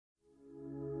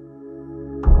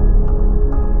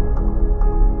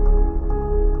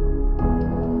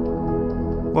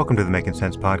Welcome to the Making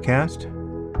Sense podcast.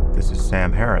 This is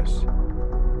Sam Harris.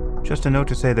 Just a note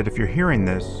to say that if you're hearing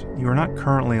this, you are not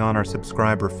currently on our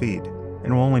subscriber feed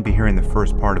and will only be hearing the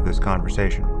first part of this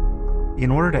conversation. In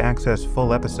order to access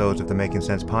full episodes of the Making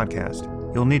Sense podcast,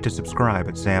 you'll need to subscribe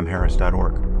at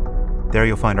samharris.org. There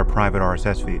you'll find our private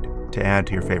RSS feed to add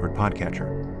to your favorite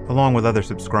podcatcher, along with other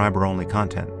subscriber-only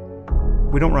content.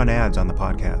 We don't run ads on the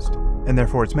podcast, and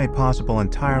therefore it's made possible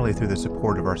entirely through the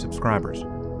support of our subscribers.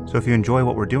 So if you enjoy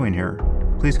what we're doing here,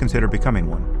 please consider becoming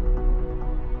one.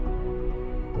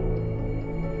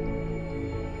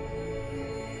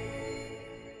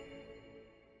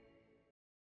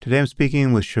 Today I'm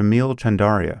speaking with Shamil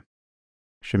Chandaria.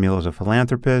 Shamil is a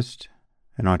philanthropist,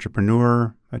 an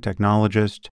entrepreneur, a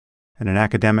technologist, and an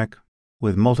academic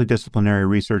with multidisciplinary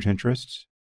research interests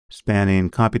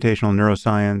spanning computational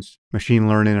neuroscience, machine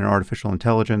learning and artificial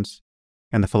intelligence,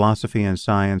 and the philosophy and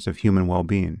science of human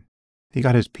well-being. He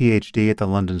got his PhD at the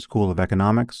London School of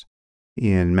Economics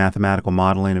in mathematical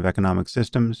modeling of economic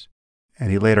systems, and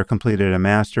he later completed a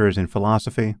master's in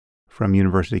philosophy from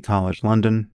University College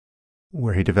London,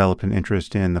 where he developed an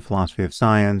interest in the philosophy of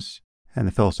science and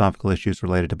the philosophical issues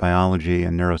related to biology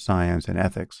and neuroscience and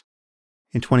ethics.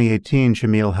 In 2018,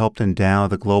 Shamil helped endow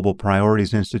the Global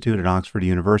Priorities Institute at Oxford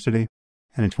University,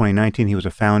 and in 2019 he was a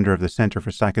founder of the Center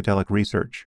for Psychedelic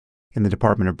Research in the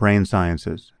Department of Brain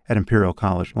Sciences at Imperial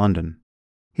College London.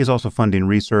 He is also funding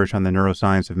research on the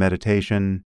neuroscience of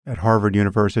meditation at Harvard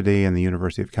University and the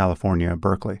University of California,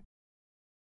 Berkeley.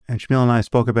 And Shamil and I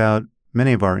spoke about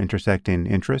many of our intersecting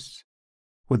interests,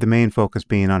 with the main focus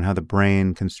being on how the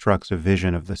brain constructs a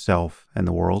vision of the self and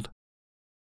the world.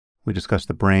 We discussed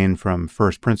the brain from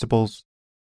first principles,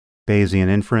 Bayesian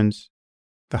inference,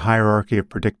 the hierarchy of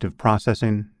predictive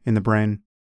processing in the brain,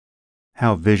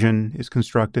 how vision is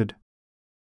constructed,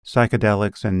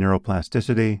 psychedelics and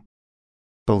neuroplasticity,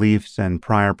 beliefs and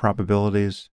prior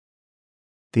probabilities,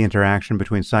 the interaction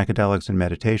between psychedelics and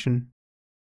meditation,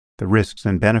 the risks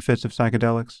and benefits of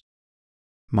psychedelics,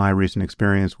 my recent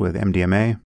experience with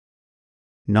MDMA,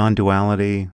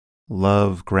 non-duality,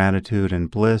 love, gratitude, and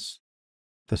bliss,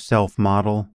 the self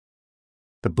model,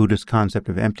 the Buddhist concept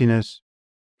of emptiness,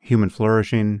 human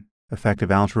flourishing,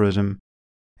 effective altruism,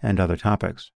 and other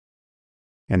topics.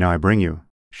 And now I bring you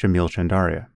Shamil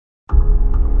Chandaria.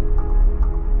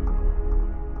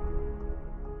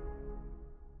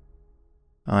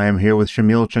 I am here with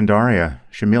Shamil Chandaria.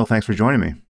 Shamil, thanks for joining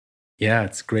me. Yeah,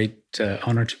 it's a great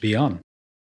honor to be on.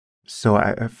 So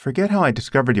I forget how I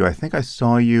discovered you. I think I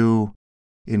saw you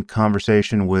in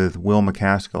conversation with Will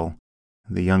MacAskill,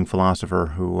 the young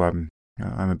philosopher who I'm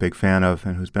a big fan of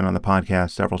and who's been on the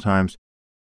podcast several times.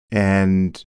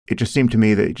 And it just seemed to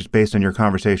me that just based on your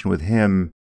conversation with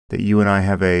him, that you and I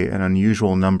have an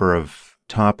unusual number of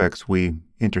topics we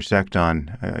intersect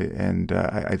on.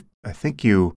 I think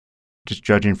you, just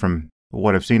judging from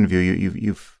what I've seen of you,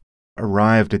 you've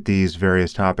arrived at these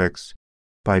various topics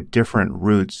by different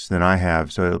routes than I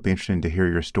have. So it'll be interesting to hear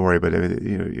your story.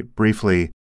 But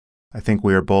briefly, I think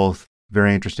we are both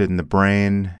very interested in the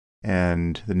brain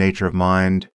and the nature of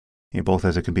mind, both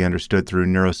as it can be understood through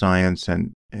neuroscience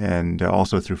and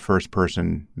also through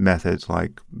first-person methods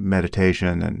like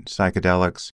meditation and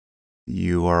psychedelics.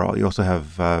 You also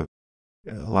have a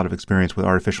lot of experience with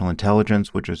artificial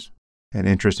intelligence, which is an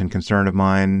interest and concern of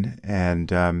mine,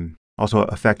 and also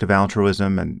effective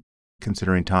altruism and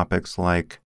considering topics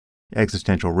like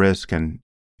existential risk and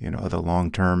other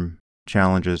long-term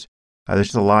challenges. There's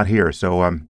just a lot here.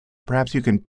 So perhaps you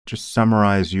can just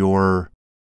summarize your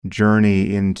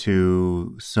journey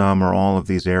into some or all of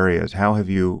these areas. How have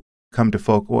you come to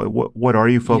focus? What are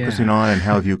you focusing on, and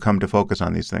how have you come to focus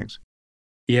on these things?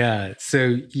 Yeah,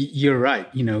 so you're right.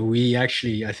 We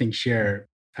actually, I think, share,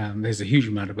 there's a huge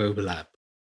amount of overlap.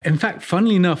 In fact,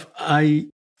 funnily enough, I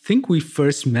think we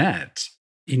first met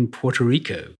in Puerto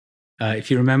Rico.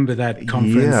 If you remember that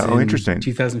conference in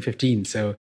 2015.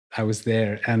 So I was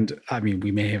there, and I mean,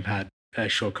 we may have had a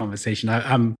short conversation.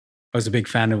 I was a big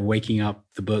fan of Waking Up,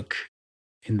 the book,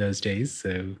 in those days.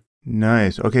 So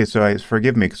nice. Okay, so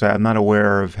forgive me because I'm not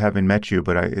aware of having met you,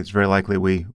 but it's very likely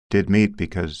we did meet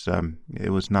because it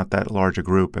was not that large a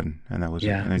group, and that was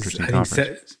an interesting conference. I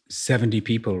think 70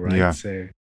 people, right? Yeah.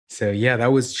 So yeah,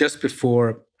 that was just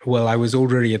before. Well, I was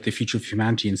already at the Future of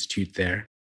Humanity Institute there,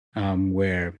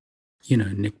 where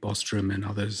Nick Bostrom and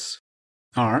others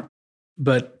are.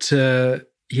 But so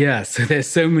there's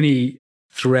so many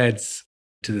threads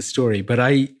to the story. But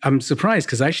I'm surprised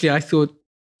because actually I thought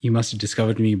you must have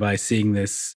discovered me by seeing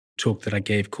this talk that I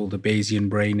gave called The Bayesian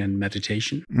Brain and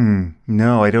Meditation.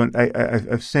 No, I don't.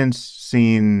 I've since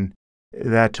seen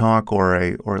that talk or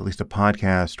at least a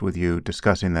podcast with you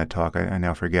discussing that talk. I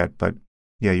now forget, but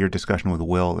yeah, your discussion with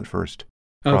Will at first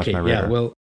crossed Okay, my radar. yeah.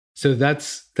 Well, so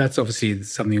that's obviously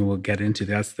something we'll get into.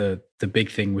 That's the big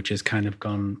thing, which has kind of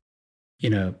gone,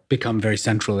 become very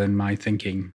central in my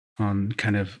thinking on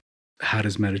kind of how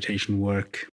does meditation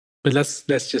work. But let's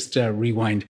just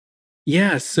rewind.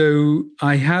 Yeah, so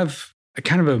I have a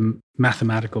kind of a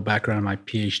mathematical background. My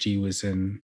PhD was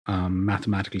in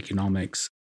mathematical economics,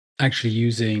 actually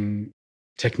using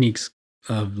techniques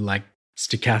of like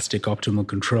stochastic optimal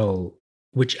control,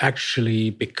 which actually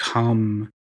become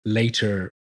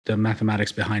later the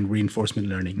mathematics behind reinforcement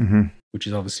learning, which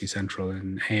is obviously central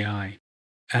in AI.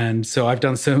 And so I've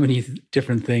done so many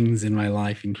different things in my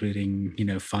life, including,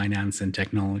 finance and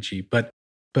technology. But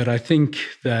I think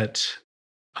that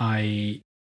I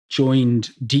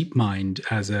joined DeepMind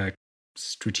as a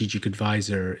strategic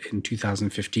advisor in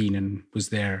 2015 and was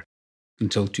there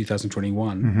until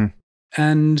 2021.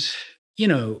 And,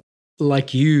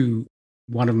 like you,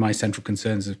 one of my central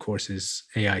concerns, of course, is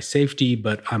AI safety,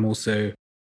 but I'm also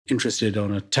interested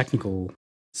on a technical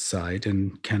side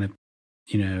and kind of,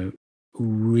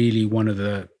 really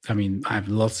I have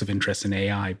lots of interest in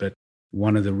AI, but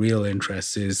one of the real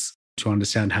interests is to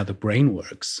understand how the brain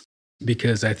works.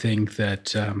 Because I think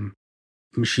that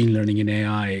machine learning and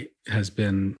AI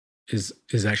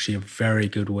is actually a very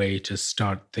good way to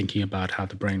start thinking about how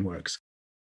the brain works.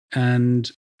 And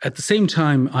at the same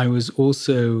time, I was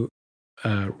also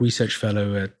a research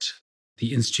fellow at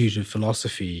the Institute of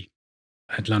Philosophy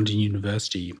at London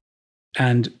University,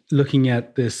 and looking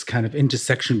at this kind of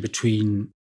intersection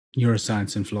between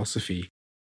neuroscience and philosophy.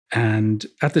 And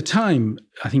at the time,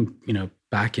 I think,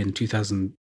 back in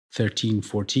 2013,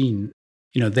 14,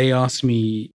 they asked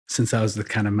me, since I was the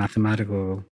kind of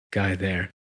mathematical guy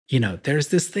there, there's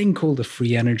this thing called the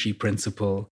free energy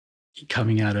principle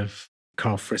coming out of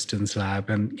Carl Friston's lab.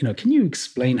 And, can you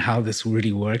explain how this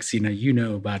really works? You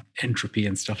know about entropy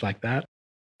and stuff like that.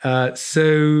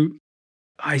 So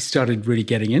I started really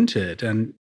getting into it.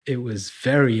 And it was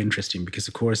very interesting because,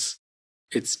 of course,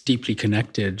 it's deeply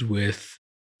connected with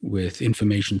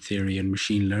information theory and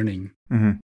machine learning.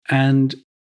 And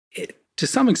to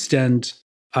some extent,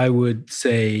 I would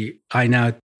say I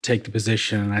now take the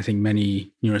position, and I think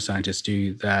many neuroscientists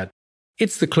do, that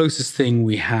it's the closest thing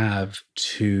we have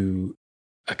to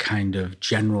a kind of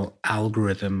general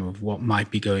algorithm of what might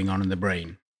be going on in the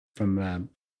brain from a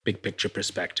big picture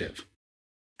perspective.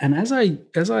 And as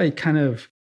I kind of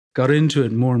got into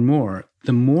it more and more,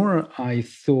 the more I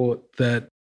thought that,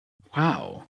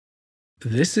 wow,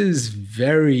 this is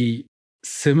very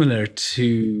similar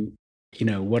to,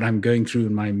 what I'm going through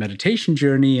in my meditation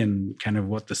journey and kind of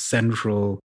what the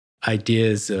central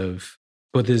ideas of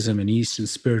Buddhism and Eastern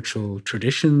spiritual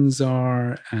traditions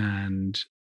are. And,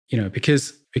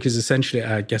 because essentially,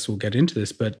 I guess we'll get into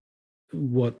this, but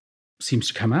what seems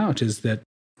to come out is that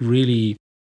really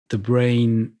the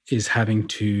brain is having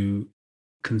to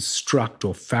construct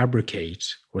or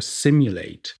fabricate or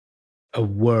simulate a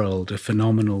world, a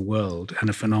phenomenal world, and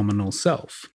a phenomenal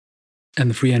self. And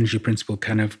the free energy principle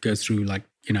kind of goes through like,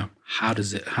 how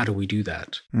do we do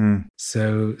that?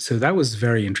 So that was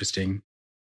very interesting.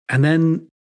 And then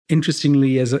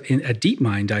interestingly, at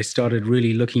DeepMind, I started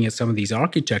really looking at some of these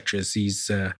architectures,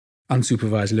 these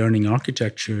unsupervised learning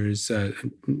architectures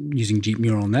using deep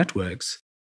neural networks.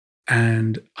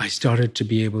 And I started to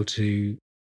be able to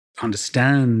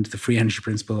understand the free energy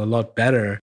principle a lot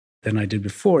better than I did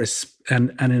before,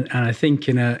 and I think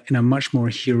in a much more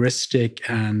heuristic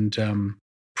and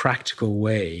practical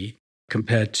way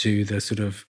compared to the sort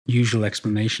of usual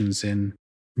explanations in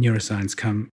neuroscience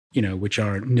which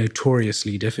are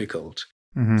notoriously difficult,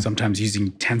 sometimes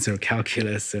using tensor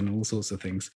calculus and all sorts of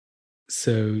things.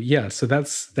 So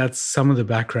that's some of the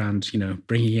background,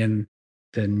 bringing in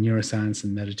the neuroscience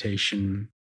and meditation.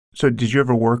 So did you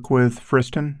ever work with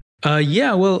Friston?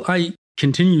 Yeah, well, I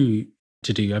continue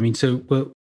to do.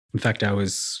 In fact, I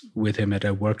was with him at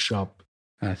a workshop,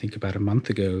 I think about a month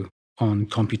ago, on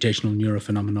computational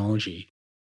neurophenomenology.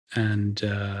 And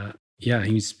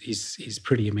he's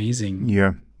pretty amazing.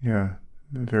 Yeah.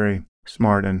 Very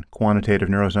smart and quantitative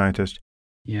neuroscientist.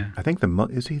 Yeah. I think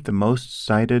is he the most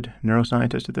cited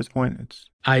neuroscientist at this point?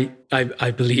 I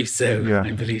believe so. Yeah.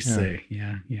 I believe so.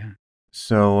 Yeah.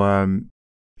 So,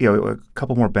 a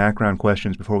couple more background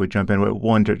questions before we jump in.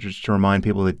 One, just to remind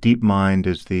people that DeepMind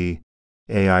is the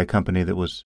AI company that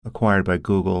was acquired by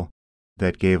Google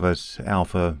that gave us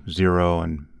AlphaZero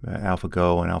and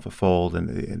AlphaGo and AlphaFold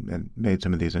and made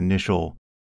some of these initial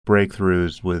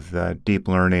breakthroughs with deep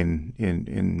learning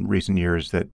in recent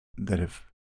years that have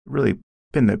really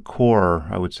been the core,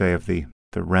 I would say, of the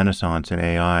the renaissance in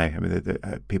AI. I mean,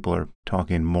 people are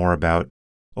talking more about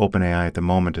OpenAI at the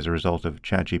moment as a result of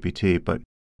ChatGPT, but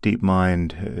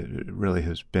DeepMind really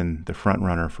has been the front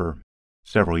runner for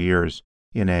several years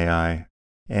in AI.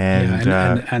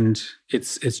 And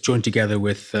it's joined together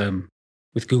with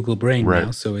Google Brain right.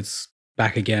 now, so it's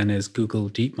back again as Google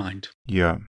DeepMind.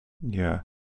 Yeah, yeah.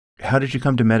 How did you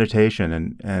come to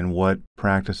meditation, and what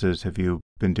practices have you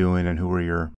been doing, and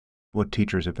what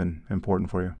teachers have been important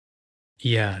for you?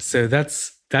 Yeah, so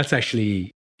that's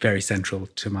actually very central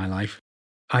to my life.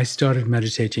 I started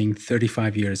meditating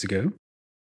 35 years ago.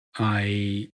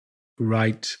 When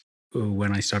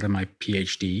I started my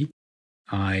PhD,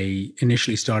 I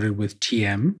initially started with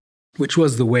TM, which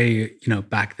was the way,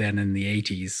 back then in the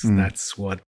 80s. That's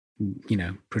what,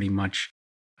 pretty much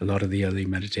a lot of the early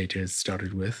meditators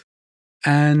started with.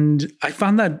 And I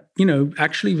found that,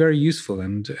 actually very useful.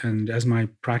 And as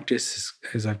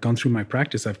I've gone through my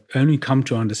practice, I've only come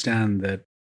to understand that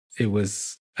it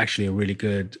was actually a really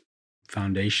good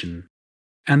foundation.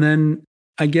 And then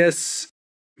I guess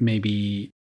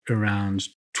maybe around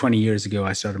 20 years ago,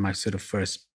 I started my sort of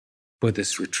first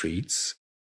Buddhist retreats.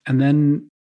 And then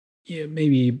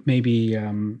maybe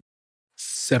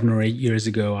 7 or 8 years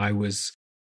ago,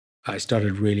 I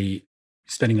started really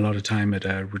spending a lot of time at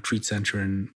a retreat center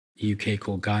in the UK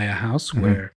called Gaia House,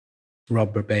 where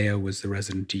Rob Berbea was the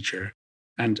resident teacher.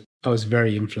 And I was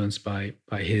very influenced by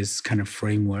his kind of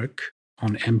framework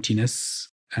on emptiness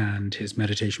and his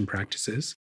meditation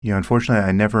practices. Yeah, unfortunately,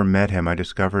 I never met him. I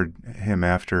discovered him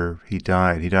after he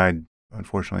died. He died,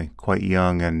 unfortunately, quite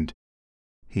young, and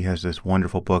he has this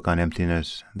wonderful book on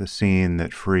emptiness, The Scene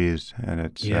That Frees,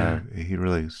 and he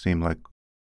really seemed like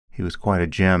he was quite a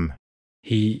gem.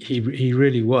 He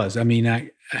really was. I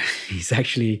mean, he's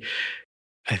actually,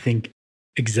 I think,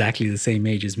 exactly the same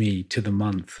age as me to the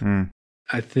month.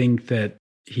 I think that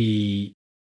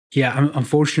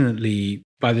unfortunately,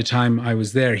 by the time I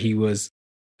was there, he was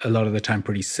a lot of the time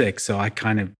pretty sick. So I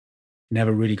kind of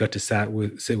never really got to sit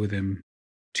with him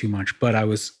too much, but I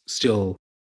was still,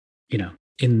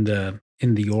 in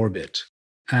the orbit.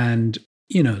 And,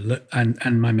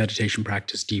 and my meditation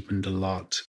practice deepened a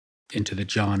lot into the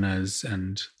jhanas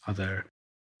and other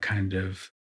kind of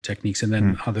techniques, and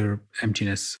then other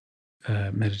emptiness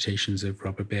meditations of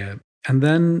Robert Bear. And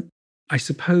then I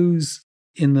suppose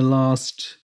in the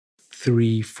last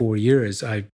 3-4 years,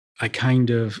 I kind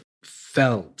of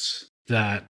felt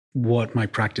that what my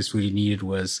practice really needed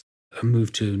was a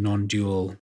move to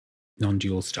non-dual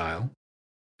style.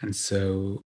 And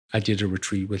so I did a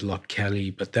retreat with Locke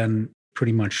Kelly, but then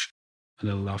pretty much a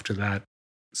little after that,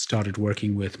 started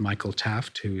working with Michael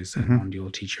Taft, who is a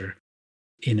non-dual teacher,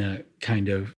 in a kind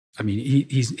of, I mean,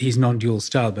 he's non-dual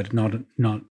style, but not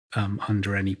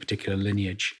under any particular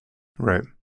lineage. Right.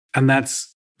 And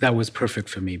that was perfect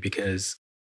for me because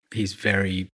his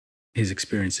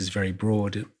experience is very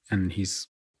broad, and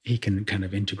he can kind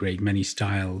of integrate many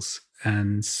styles.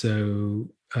 And so,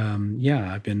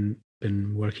 I've been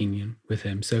working with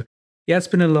him. So yeah, it's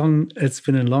been a long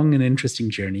and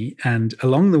interesting journey. And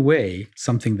along the way,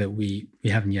 something that we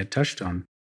haven't yet touched on,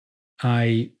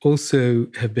 I also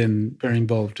have been very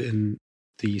involved in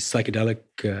the psychedelic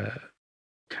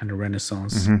kind of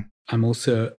renaissance. I'm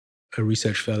also a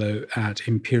research fellow at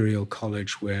Imperial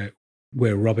College, where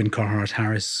Robin Carhart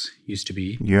Harris used to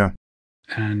be. Yeah.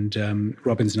 And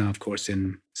Robin's now, of course,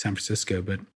 in San Francisco,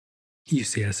 but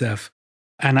UCSF.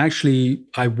 And actually,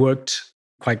 I worked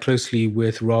quite closely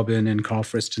with Robin and Carl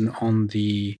Friston on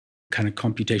the kind of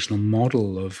computational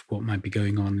model of what might be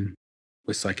going on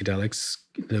with psychedelics,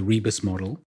 the Rebus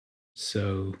model.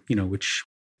 So, which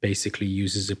basically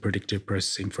uses a predictive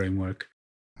processing framework.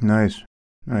 Nice.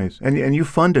 And you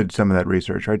funded some of that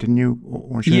research, right? Didn't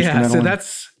you? Yeah, so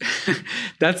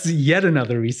that's yet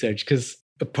another research, because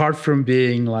apart from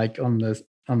being like on the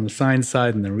science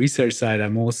side and the research side,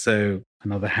 I'm also,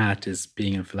 another hat is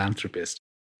being a philanthropist.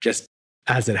 Just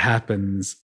as it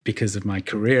happens, because of my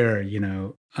career,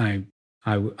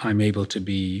 I'm able to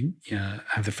be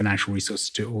have the financial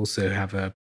resources to also have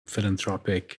a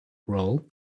philanthropic role,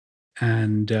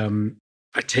 and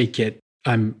I take it.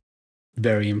 I'm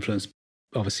very influenced,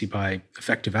 obviously, by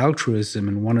effective altruism,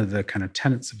 and one of the kind of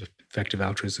tenets of effective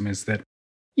altruism is that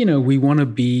we want to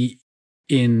be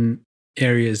in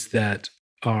areas that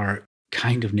are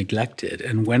kind of neglected.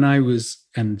 And when I was,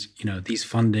 these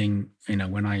funding,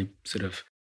 when I sort of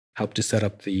helped to set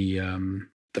up the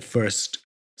first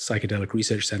psychedelic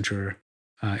research center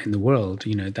in the world,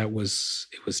 it was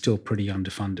still pretty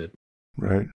underfunded.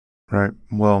 Right.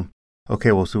 Well,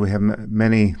 okay. Well, so we have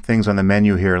many things on the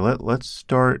menu here. Let's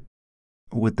start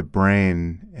with the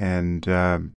brain. And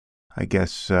I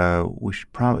guess we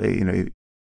should probably,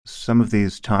 some of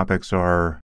these topics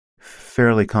are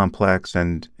fairly complex,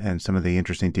 and some of the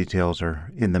interesting details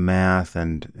are in the math,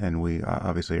 and we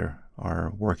obviously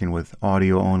are working with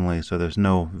audio only, so there's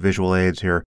no visual aids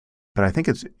here. But I think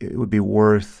it would be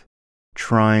worth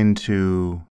trying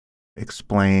to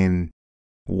explain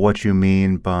what you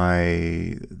mean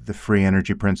by the free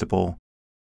energy principle,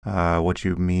 what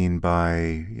you mean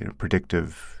by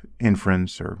predictive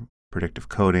inference or predictive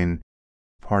coding.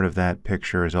 Part of that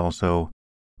picture is also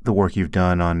the work you've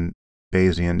done on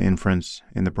Bayesian inference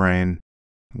in the brain.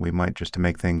 We might, just to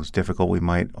make things difficult, we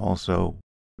might also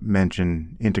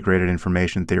mention integrated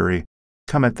information theory.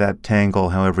 Come at that tangle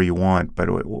however you want, but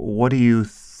what do you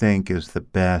think is the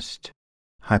best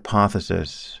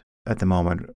hypothesis at the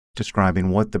moment describing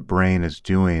what the brain is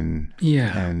doing?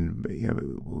 Yeah. And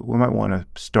we might want to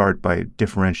start by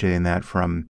differentiating that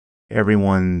from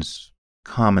everyone's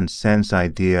common sense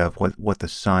idea of what the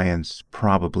science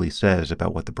probably says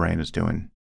about what the brain is doing.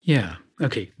 Yeah.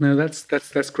 Okay. No,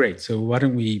 that's great. So why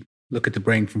don't we look at the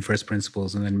brain from first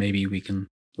principles, and then maybe we can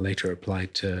later apply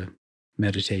it to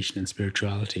meditation and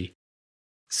spirituality.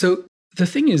 So the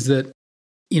thing is that,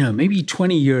 maybe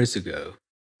 20 years ago,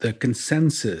 the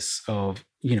consensus of,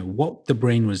 what the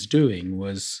brain was doing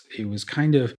was it was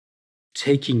kind of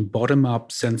taking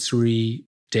bottom-up sensory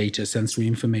data, sensory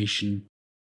information,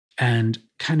 and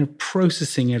kind of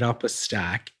processing it up a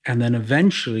stack. And then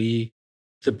eventually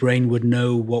the brain would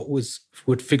know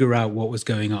would figure out what was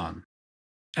going on.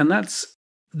 And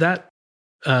that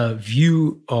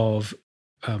view of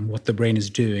what the brain is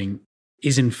doing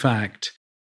is in fact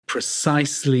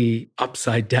precisely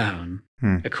upside down,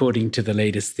 according to the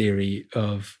latest theory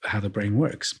of how the brain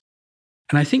works.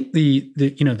 And I think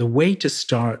the way to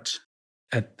start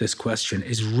at this question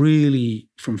is really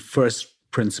from first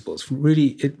principles.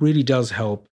 It really does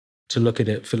help to look at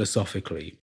it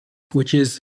philosophically, which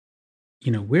is,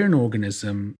 we're an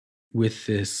organism with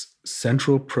this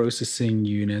central processing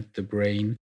unit, the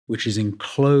brain, which is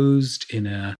enclosed in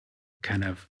a kind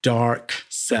of dark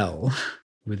cell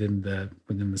within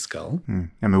the skull.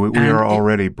 I mean, we are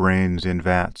already brains in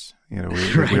vats. We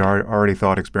are already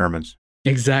thought experiments.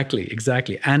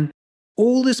 Exactly. And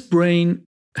all this brain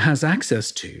has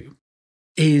access to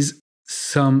is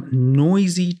some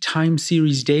noisy time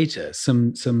series data,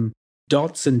 some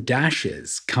dots and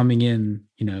dashes coming in,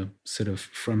 sort of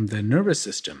from the nervous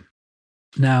system.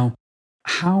 Now,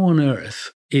 how on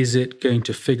earth is it going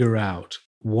to figure out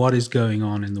what is going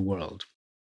on in the world?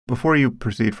 Before you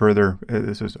proceed further,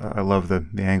 I love the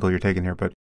angle you're taking here,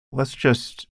 but let's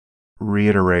just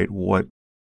reiterate what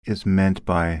is meant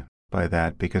by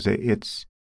that, because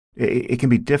it can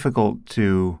be difficult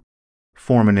to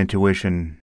form an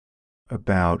intuition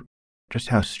about just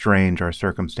how strange our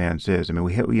circumstance is. I mean,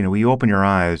 we open your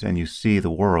eyes and you see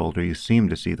the world, or you seem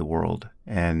to see the world,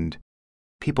 and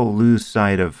people lose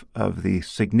sight of the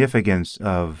significance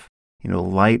of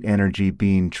light energy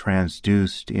being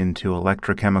transduced into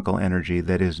electrochemical energy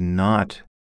that is not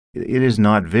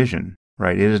vision,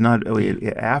 right? It is not,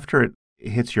 after it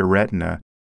hits your retina,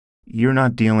 you're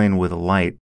not dealing with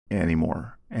light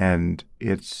anymore. And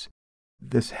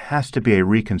this has to be a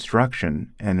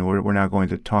reconstruction, and we're now going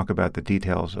to talk about the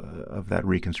details of that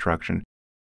reconstruction.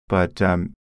 But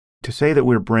to say that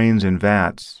we're brains in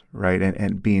vats, right,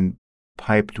 and being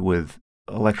piped with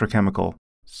electrochemical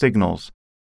signals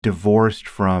divorced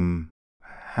from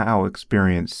how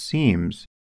experience seems,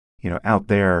 out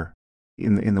there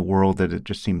in the world that it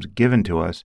just seems given to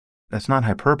us, that's not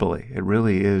hyperbole. It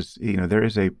really is, there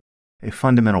is a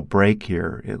fundamental break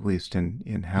here, at least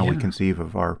in how we conceive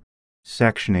of our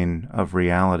sectioning of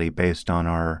reality based on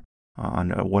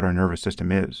what our nervous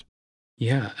system is.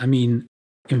 Yeah, I mean,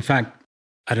 in fact,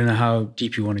 I don't know how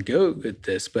deep you want to go with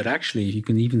this, but actually you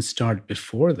can even start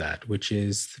before that, which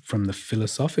is from the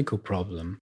philosophical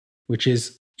problem, which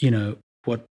is,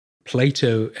 what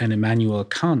Plato and Immanuel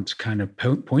Kant kind of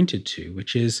pointed to,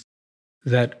 which is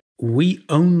that we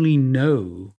only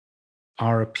know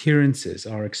our appearances,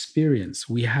 our experience.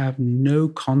 We have no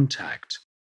contact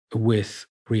with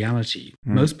reality.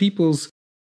 Most people's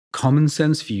common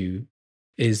sense view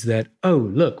is that, oh,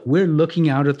 look, we're looking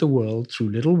out at the world through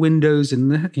little windows in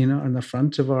the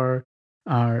front of our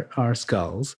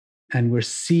skulls, and we're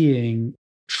seeing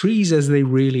trees as they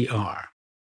really are.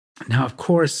 Now, of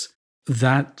course,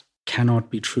 that cannot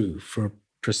be true for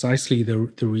precisely the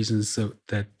reasons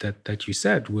that you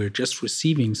said. We're just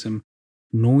receiving some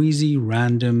noisy,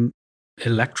 random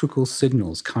electrical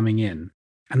signals coming in,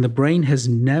 and the brain has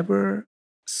never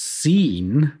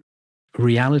seen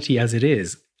reality as it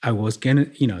is.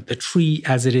 The tree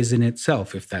as it is in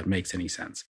itself, if that makes any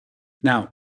sense. Now,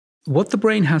 what the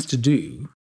brain has to do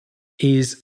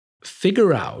is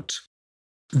figure out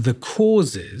the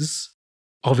causes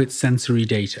of its sensory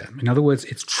data. In other words,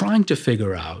 it's trying to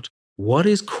figure out what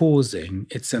is causing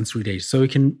its sensory data so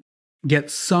it can get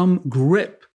some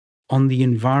grip on the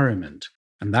environment.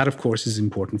 And that, of course, is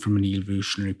important from an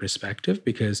evolutionary perspective,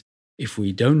 because if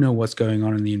we don't know what's going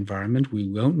on in the environment, we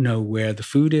won't know where the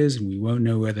food is and we won't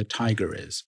know where the tiger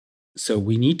is. So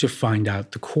we need to find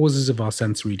out the causes of our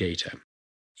sensory data.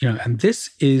 And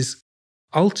this is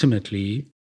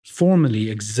ultimately, formally,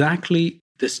 exactly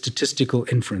the statistical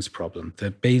inference problem,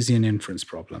 the Bayesian inference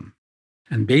problem.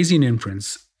 And Bayesian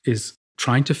inference is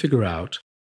trying to figure out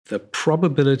the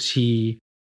probability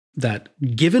that,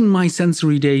 given my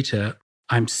sensory data,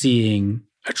 I'm seeing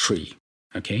a tree.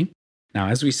 Okay? Now,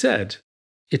 as we said,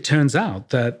 it turns out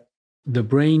that the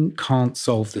brain can't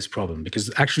solve this problem,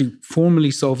 because actually formally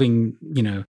solving,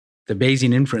 the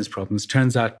Bayesian inference problems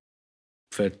turns out,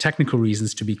 for technical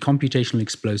reasons, to be computationally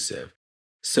explosive.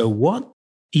 So what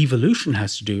evolution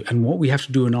has to do, and what we have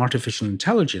to do in artificial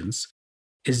intelligence,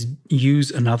 is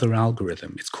use another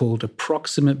algorithm. It's called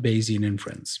approximate Bayesian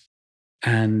inference.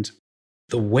 And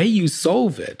the way you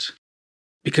solve it,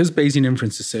 because Bayesian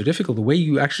inference is so difficult, the way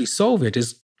you actually solve it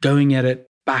is going at it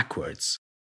backwards.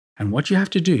 And what you have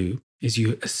to do is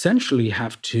you essentially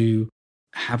have to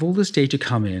have all this data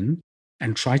come in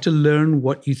and try to learn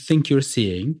what you think you're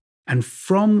seeing. And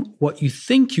from what you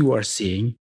think you are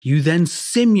seeing, you then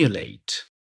simulate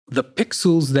the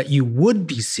pixels that you would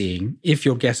be seeing if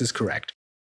your guess is correct.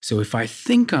 So if I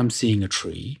think I'm seeing a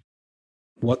tree,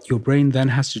 what your brain then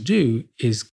has to do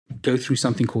is go through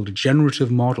something called a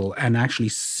generative model and actually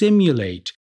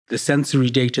simulate the sensory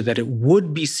data that it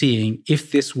would be seeing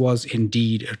if this was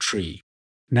indeed a tree.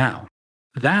 Now,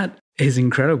 that is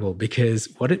incredible, because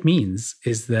what it means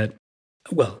is that,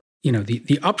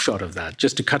 the upshot of that,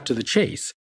 just to cut to the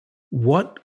chase,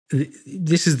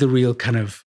 this is the real kind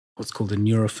of what's called a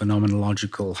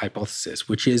neurophenomenological hypothesis,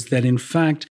 which is that, in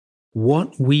fact,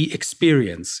 what we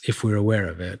experience, if we're aware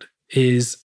of it,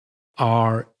 is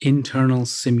our internal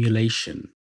simulation,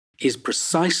 is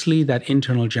precisely that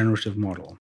internal generative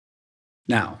model.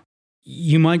 Now,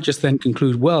 you might just then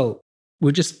conclude, well,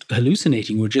 we're just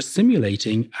hallucinating, we're just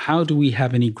simulating. How do we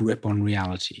have any grip on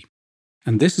reality?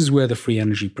 And this is where the free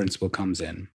energy principle comes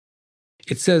in.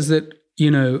 It says that,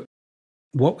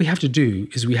 what we have to do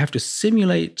is we have to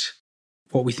simulate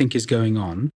what we think is going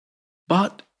on,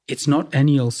 but it's not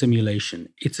any old simulation.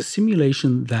 It's a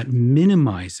simulation that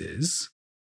minimizes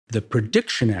the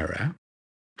prediction error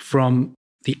from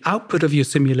the output of your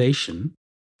simulation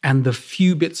and the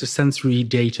few bits of sensory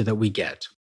data that we get.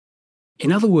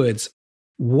 In other words,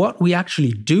 what we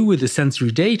actually do with the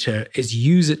sensory data is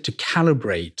use it to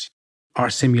calibrate our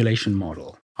simulation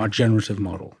model, our generative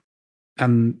model.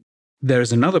 And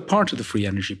there's another part of the free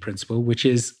energy principle, which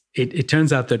is it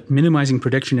turns out that minimizing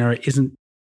prediction error isn't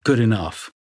good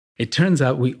enough. It turns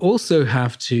out we also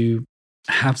have to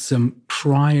have some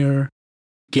prior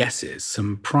guesses,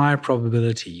 some prior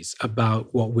probabilities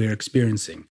about what we're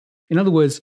experiencing. In other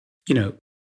words,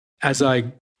 as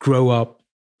I grow up,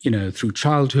 through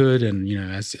childhood and,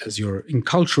 as you're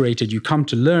enculturated, you come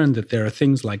to learn that there are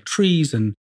things like trees.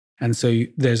 And so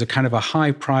there's a kind of a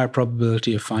high prior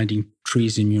probability of finding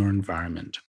trees in your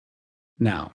environment.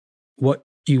 Now, what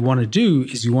you want to do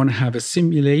is you want to have a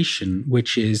simulation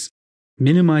which is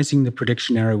minimizing the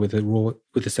prediction error with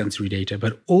the sensory data,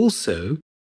 but also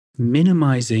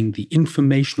minimizing the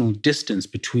informational distance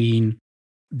between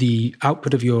the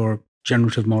output of your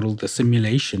generative model, the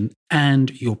simulation,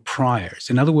 and your priors.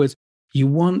 In other words, you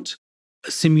want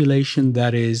a simulation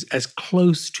that is as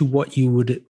close to what you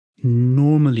would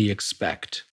normally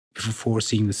expect before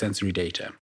seeing the sensory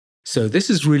data. So this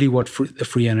is really what the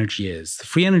free energy is. The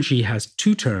free energy has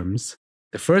two terms.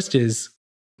 The first is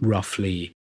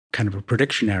roughly kind of a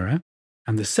prediction error,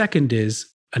 and the second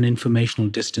is an informational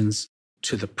distance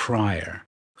to the prior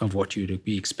of what you'd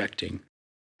be expecting.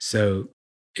 So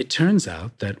it turns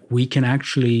out that we can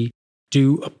actually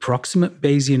do approximate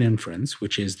Bayesian inference,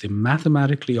 which is the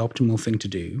mathematically optimal thing to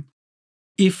do,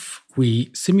 if we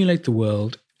simulate the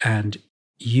world and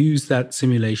use that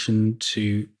simulation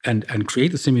and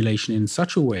create the simulation in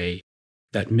such a way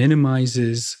that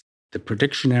minimizes the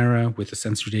prediction error with the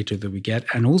sensory data that we get,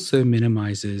 and also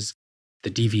minimizes the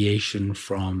deviation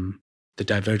from the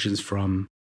divergence from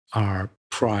our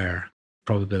prior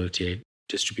probability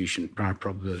distribution, prior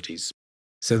probabilities.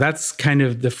 So that's kind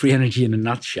of the free energy in a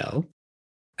nutshell.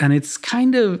 And it's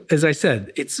kind of, as I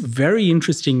said, it's very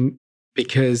interesting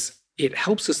because it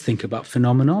helps us think about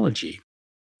phenomenology,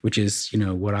 which is,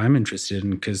 what I'm interested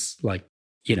in, because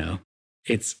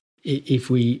it's if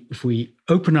we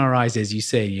open our eyes, as you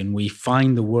say, and we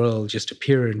find the world just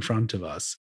appear in front of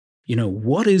us,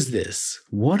 what is this?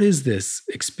 What is this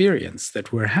experience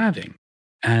that we're having?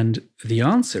 And the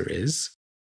answer is,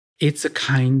 it's a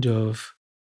kind of,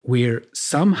 we're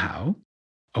somehow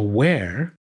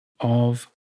aware of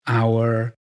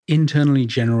our internally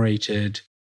generated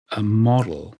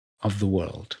model of the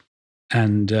world.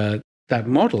 And that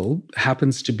model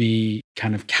happens to be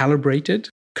kind of calibrated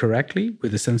correctly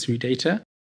with the sensory data.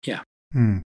 Yeah.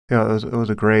 Yeah, it was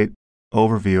a great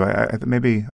overview.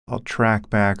 Maybe I'll track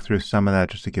back through some of that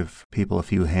just to give people a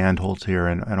few handholds here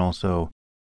and also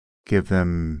give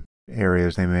them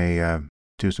areas they may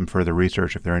do some further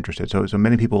research if they're interested. So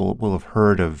many people will have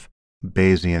heard of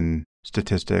Bayesian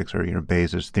statistics or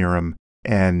Bayes' theorem,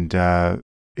 and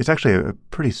it's actually a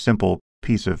pretty simple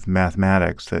piece of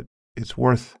mathematics that it's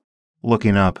worth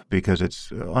looking up because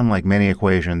it's unlike many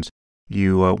equations.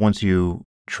 You once you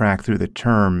track through the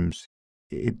terms,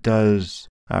 it does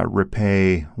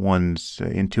repay one's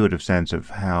intuitive sense of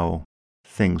how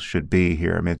things should be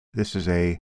here. I mean, this is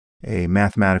a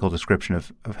mathematical description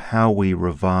of how we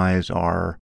revise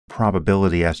our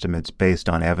probability estimates based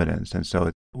on evidence. And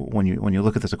so when you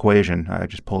look at this equation, I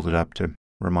just pulled it up to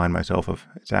remind myself of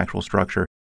its actual structure.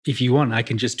 If you want, I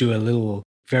can just do a little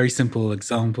very simple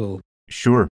example.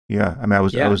 Sure. Yeah. I mean,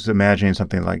 I was imagining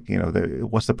something like,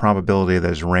 what's the probability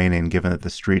that it's raining given that the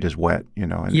street is wet,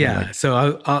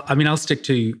 So I'll stick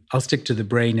to the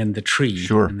brain and the tree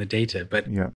sure. and the data. But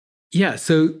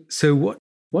so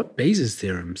what Bayes'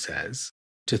 theorem says,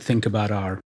 to think about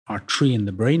our tree and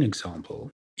the brain example,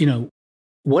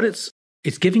 what it's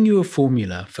giving you a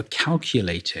formula for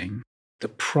calculating the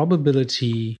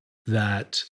probability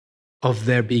of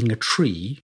there being a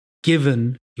tree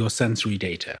given your sensory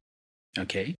data.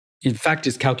 Okay. In fact,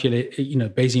 it's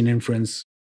Bayesian inference,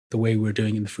 the way we're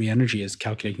doing in the free energy, is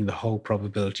calculating the whole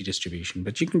probability distribution.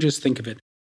 But you can just think of it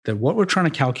that what we're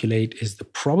trying to calculate is the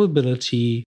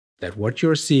probability that what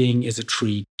you're seeing is a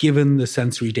tree given the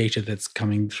sensory data that's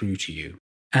coming through to you.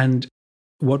 And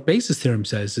what Bayes' theorem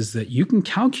says is that you can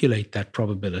calculate that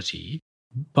probability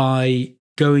by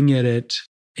going at it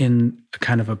in a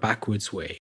kind of a backwards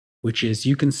way, which is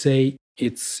you can say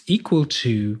it's equal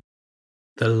to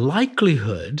the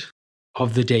likelihood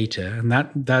of the data, and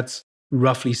that's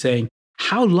roughly saying,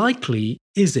 how likely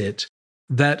is it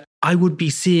that I would be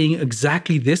seeing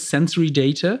exactly this sensory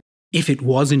data if it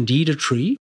was indeed a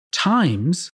tree,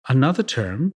 times another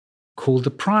term called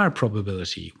the prior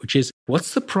probability, which is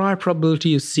what's the prior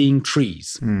probability of seeing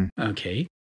trees? Okay.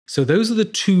 So those are the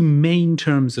two main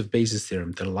terms of Bayes'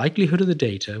 theorem: the likelihood of the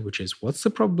data, which is what's the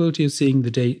probability of seeing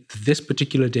this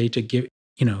particular data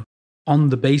on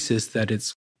the basis that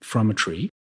it's from a tree.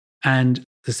 And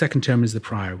the second term is the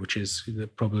prior, which is the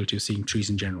probability of seeing trees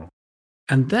in general.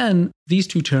 And then these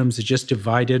two terms are just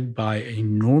divided by a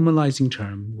normalizing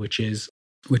term, which is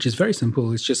very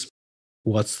simple. It's just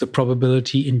what's the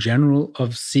probability in general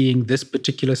of seeing this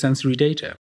particular sensory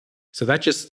data. So that's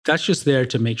just there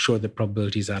to make sure the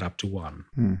probabilities add up to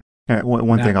 1.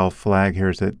 One thing I'll flag here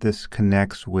is that this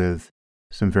connects with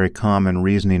some very common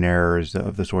reasoning errors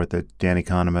of the sort that Danny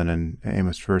Kahneman and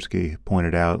Amos Tversky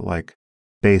pointed out, like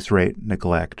base rate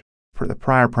neglect. For the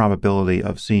prior probability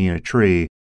of seeing a tree,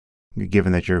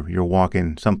 given that you're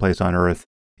walking someplace on Earth,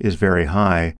 is very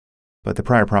high, but the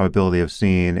prior probability of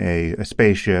seeing a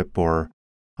spaceship or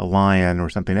a lion or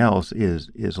something else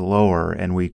is lower,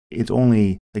 and it's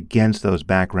only against those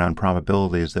background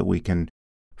probabilities that we can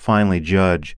finally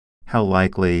judge how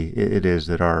likely it is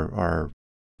that our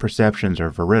perceptions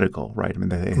are veridical, right? I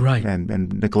mean, right.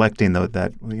 And neglecting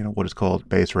that what is called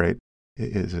base rate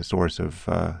is a source of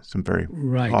some very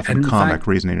often comic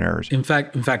reasoning errors. In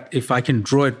fact, if I can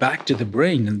draw it back to the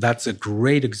brain, and that's a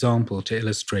great example to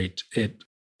illustrate it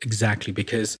exactly,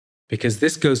 because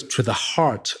this goes to the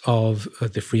heart of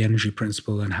the free energy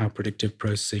principle and how predictive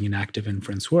processing and active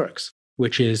inference works,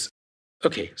 which is,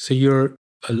 okay, so you're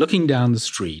looking down the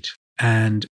street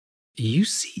and you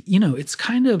see, it's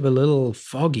kind of a little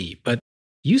foggy, but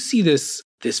you see this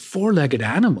four-legged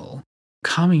animal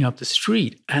coming up the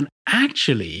street, and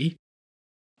actually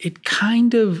it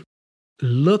kind of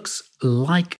looks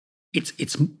like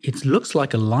it looks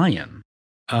like a lion.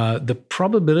 The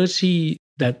probability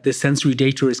that the sensory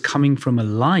data is coming from a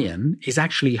lion is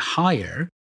actually higher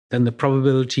than the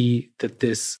probability that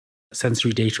this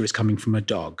sensory data is coming from a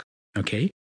dog.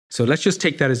 Okay, so let's just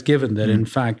take that as given that in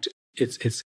fact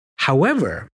it's.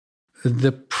 However,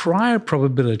 the prior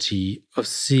probability of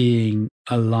seeing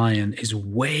a lion is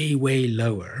way, way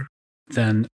lower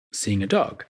than seeing a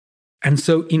dog. And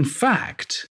so, in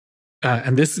fact,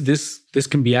 and this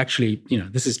can be actually,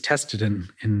 this is tested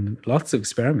in lots of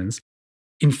experiments.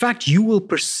 In fact, you will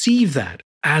perceive that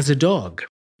as a dog.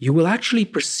 You will actually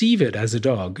perceive it as a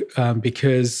dog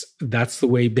because that's the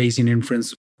way Bayesian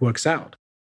inference works out.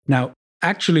 Now,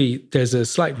 actually, there's a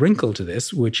slight wrinkle to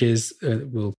this, which is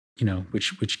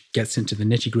which gets into the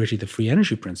nitty-gritty of the free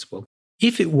energy principle.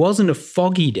 If it wasn't a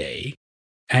foggy day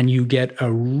and you get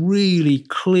a really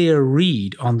clear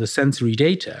read on the sensory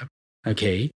data,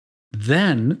 okay,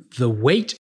 then the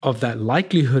weight of that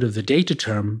likelihood of the data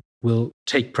term will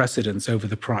take precedence over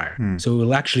the prior. So it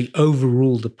will actually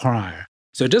overrule the prior.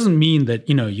 So it doesn't mean that,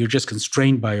 you're just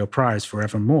constrained by your priors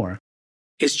forevermore.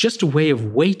 It's just a way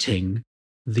of weighting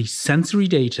the sensory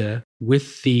data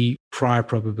with the prior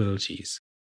probabilities.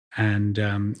 And,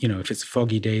 if it's a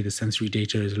foggy day, the sensory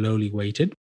data is lowly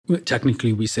weighted.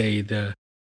 Technically, we say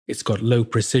it's got low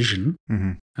precision,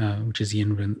 which is the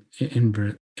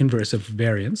inverse of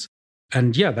variance.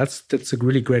 And yeah, that's a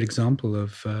really great example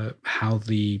of how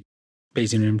the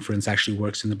Bayesian inference actually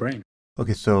works in the brain.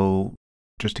 Okay, so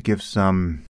just to give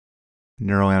some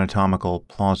neuroanatomical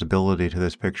plausibility to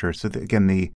this picture. So again,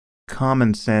 the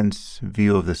common sense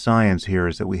view of the science here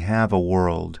is that we have a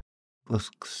world.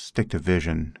 Let's stick to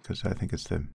vision because I think it's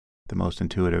the most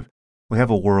intuitive. We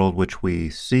have a world which we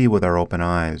see with our open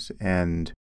eyes,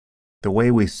 and the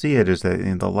way we see it is that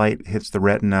the light hits the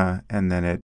retina and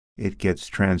then it gets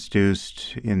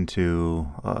transduced into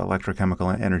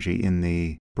electrochemical energy in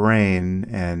the brain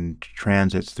and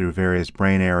transits through various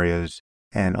brain areas.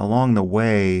 And along the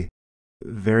way,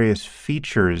 various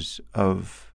features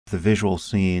of the visual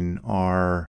scene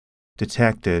are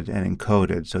detected and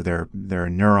encoded. So there are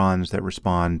neurons that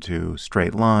respond to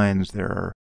straight lines. There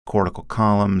are cortical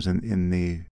columns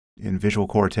in visual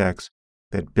cortex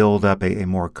that build up a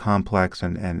more complex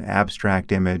and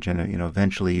abstract image, and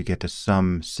eventually you get to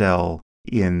some cell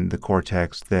in the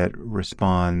cortex that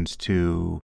responds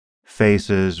to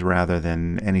faces rather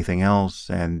than anything else,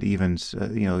 and even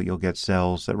you'll get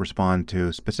cells that respond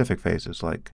to specific faces,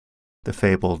 like the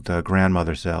fabled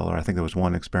grandmother cell. Or I think there was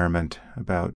one experiment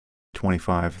about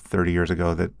 25, 30 years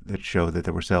ago that showed that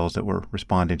there were cells that were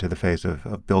responding to the face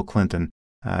of Bill Clinton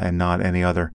and not any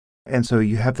other. And so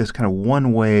you have this kind of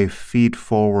one-way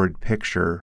feed-forward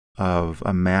picture of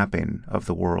a mapping of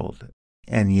the world.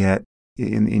 And yet,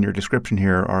 in your description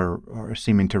here, are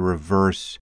seeming to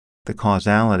reverse the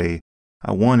causality.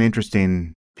 One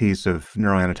interesting piece of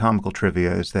neuroanatomical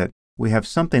trivia is that we have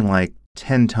something like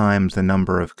 10 times the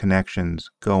number of connections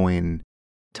going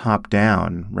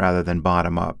top-down rather than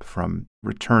bottom-up, from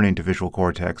returning to visual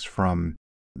cortex from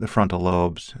the frontal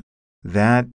lobes.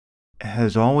 That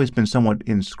has always been somewhat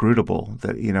inscrutable,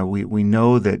 that, we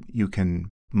know that you can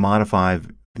modify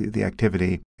the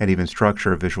activity and even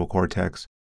structure of visual cortex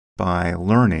by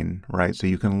learning, right? So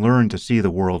you can learn to see the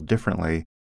world differently,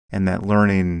 and that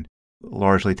learning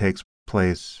largely takes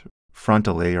place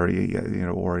frontally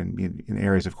or in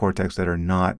areas of cortex that are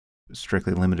not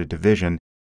strictly limited to vision,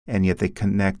 and yet they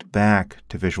connect back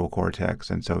to visual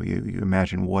cortex. And so you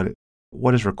imagine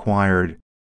what is required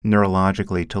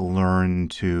neurologically to learn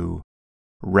to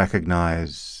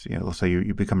recognize, let's say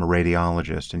you become a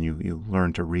radiologist and you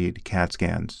learn to read CAT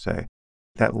scans, say.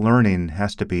 That learning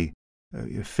has to be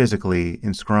physically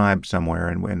inscribed somewhere,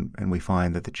 and we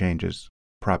find that the changes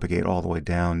propagate all the way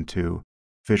down to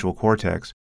visual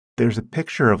cortex. There's a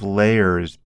picture of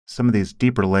layers, some of these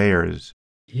deeper layers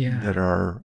that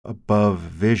are above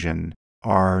vision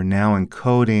are now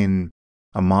encoding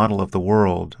a model of the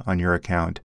world on your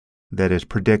account that is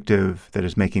predictive, that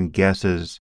is making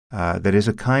guesses, that is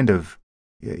a kind of,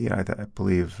 I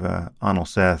believe Anil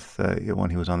Seth, when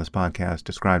he was on this podcast,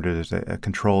 described it as a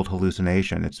controlled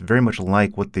hallucination. It's very much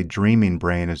like what the dreaming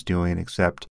brain is doing,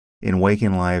 except in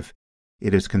waking life,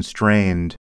 it is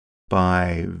constrained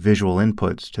by visual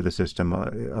inputs to the system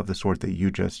of the sort that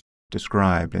you just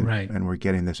described. And, right. And we're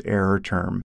getting this error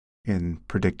term in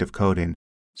predictive coding.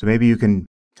 So maybe you can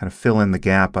kind of fill in the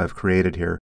gap I've created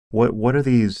here. What are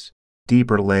these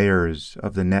deeper layers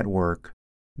of the network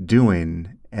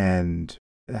doing, and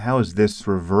how is this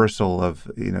reversal of,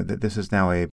 that this is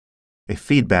now a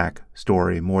feedback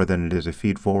story more than it is a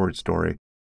feed-forward story?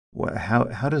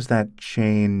 How does that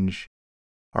change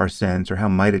our sense, or how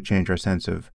might it change our sense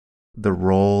of the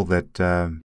role that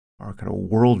our kind of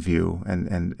worldview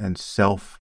and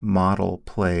self-model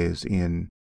plays in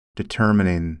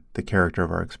determining the character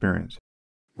of our experience?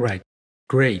 Right.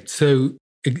 Great. So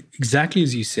exactly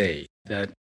as you say,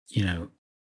 that,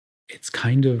 it's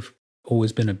kind of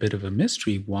always been a bit of a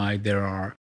mystery why there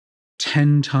are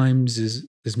 10 times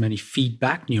as many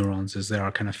feedback neurons as there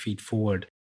are kind of feed forward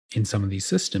in some of these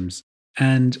systems.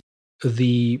 And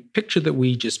the picture that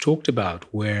we just talked about,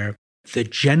 where the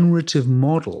generative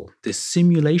model, the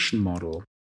simulation model,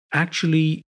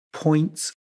 actually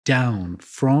points down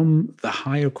from the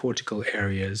higher cortical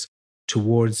areas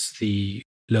towards the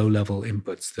low-level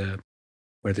inputs,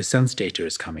 where the sense data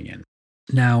is coming in.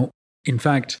 Now, in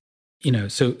fact,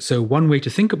 so one way to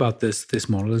think about this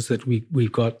model is that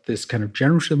we've got this kind of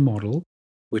generative model,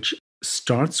 which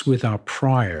starts with our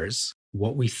priors,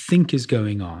 what we think is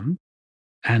going on,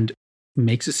 and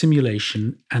makes a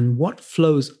simulation. And what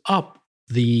flows up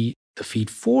the feed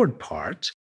forward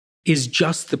part is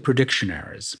just the prediction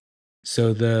errors.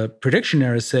 So the prediction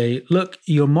errors say, look,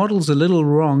 your model's a little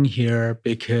wrong here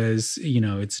because,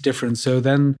 it's different. So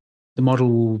then the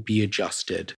model will be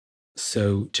adjusted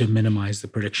so to minimize the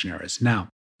prediction errors. Now,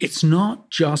 it's not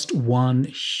just one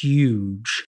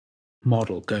huge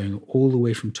model going all the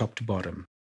way from top to bottom.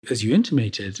 As you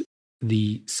intimated,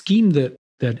 the scheme that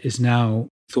is now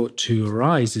thought to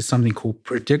arise is something called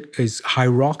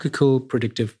hierarchical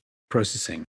predictive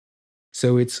processing.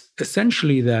 So it's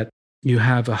essentially that you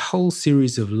have a whole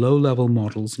series of low-level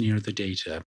models near the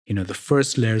data. The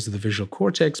first layers of the visual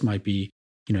cortex might be,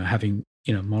 having,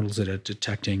 models that are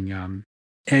detecting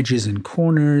edges and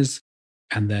corners.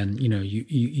 And then,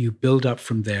 you build up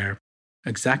from there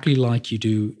exactly like you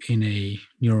do in a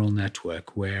neural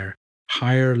network, where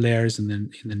higher layers in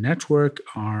the network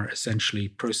are essentially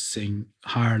processing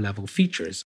higher level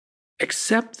features,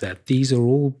 except that these are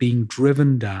all being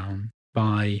driven down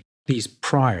by these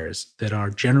priors that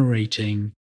are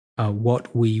generating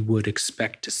what we would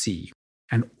expect to see.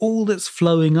 And all that's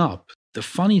flowing up, the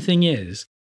funny thing is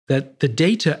that the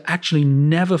data actually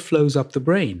never flows up the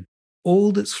brain.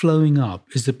 All that's flowing up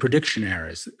is the prediction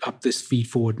errors up this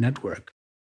feed-forward network.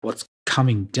 What's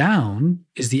coming down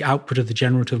is the output of the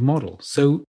generative model.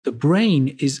 So the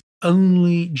brain is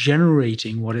only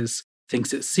generating what it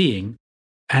thinks it's seeing,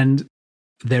 and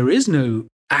there is no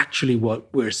actually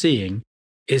what we're seeing.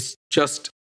 It's just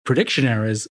prediction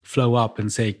errors flow up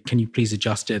and say, can you please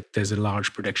adjust it? There's a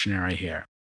large prediction error here.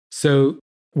 So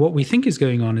what we think is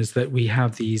going on is that we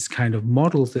have these kind of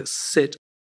models that sit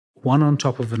one on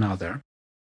top of another,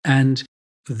 and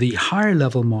the higher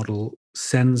level model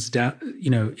sends down,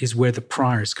 is where the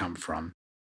priors come from.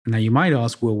 Now you might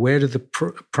ask, well, where do the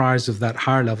priors of that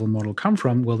higher level model come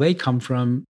from? Well, they come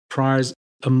from priors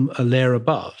a layer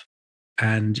above.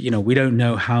 And, we don't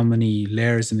know how many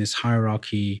layers in this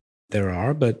hierarchy there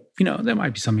are, but, there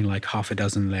might be something like half a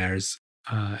dozen layers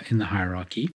in the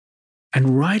hierarchy.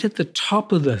 And right at the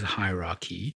top of the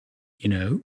hierarchy,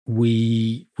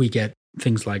 we get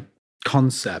things like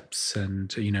concepts and,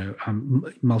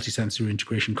 multisensory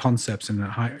integration concepts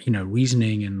and,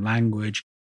 reasoning and language.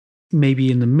 Maybe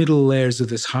in the middle layers of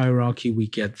this hierarchy, we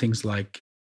get things like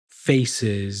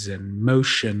faces and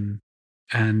motion,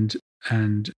 and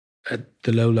at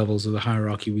the low levels of the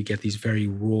hierarchy, we get these very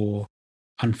raw,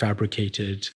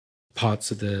 unfabricated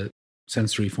parts of the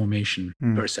sensory formation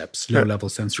percepts, low-level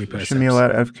sensory percepts. Shamil,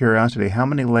 out of curiosity, how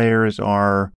many layers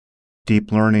are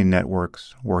deep learning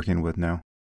networks working with now?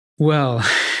 Well,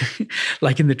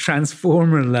 like in the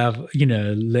transformer level,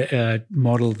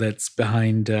 model that's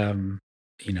behind,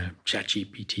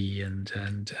 ChatGPT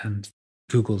and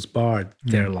Google's Bard,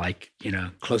 they're like,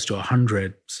 close to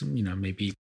 100,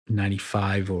 maybe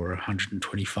 95 or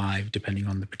 125, depending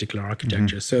on the particular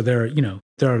architecture. So there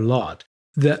are a lot.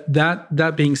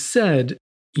 That being said,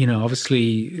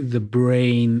 obviously the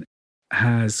brain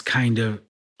has kind of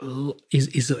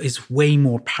is way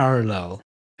more parallel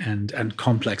and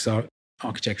complex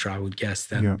architecture, I would guess,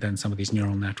 than some of these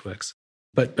neural networks.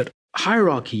 But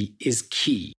hierarchy is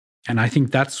key, and I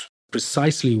think that's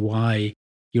precisely why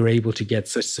you're able to get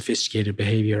such sophisticated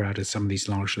behavior out of some of these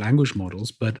large language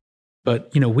models. But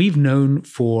we've known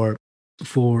for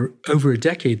over a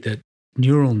decade that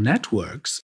neural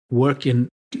networks work in,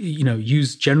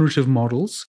 use generative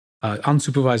models.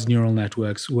 Unsupervised neural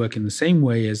networks work in the same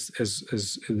way as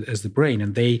the brain,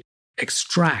 and they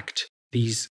extract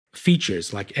these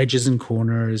features like edges and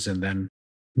corners, and then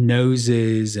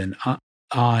noses and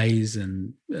eyes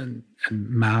and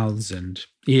mouths and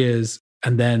ears,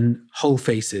 and then whole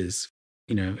faces,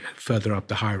 further up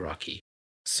the hierarchy.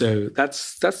 So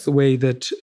that's the way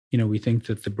that, we think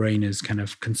that the brain is kind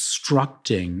of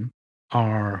constructing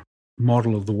our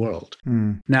model of the world.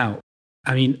 Now,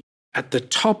 I mean, at the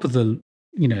top of the,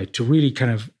 to really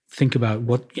kind of think about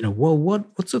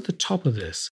what's at the top of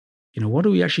this? What are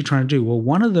we actually trying to do? Well,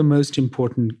 one of the most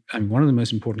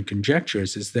important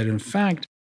conjectures is that, in fact,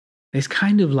 there's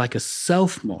kind of like a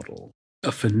self-model,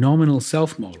 a phenomenal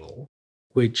self-model,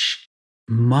 which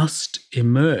must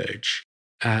emerge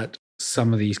at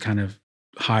some of these kind of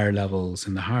higher levels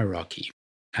in the hierarchy.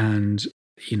 And,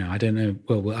 I don't know.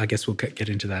 Well, I guess we'll get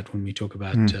into that when we talk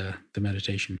about the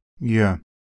meditation. Yeah.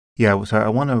 Yeah. So I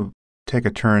want to take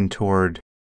a turn toward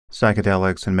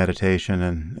psychedelics and meditation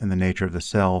and the nature of the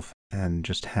self and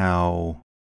just how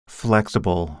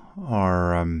flexible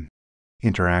our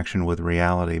interaction with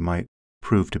reality might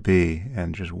prove to be,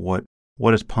 and just what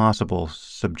is possible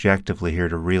subjectively here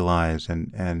to realize,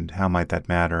 and how might that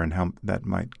matter, and how that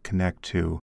might connect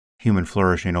to human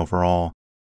flourishing overall.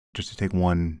 Just to take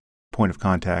one point of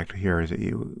contact here is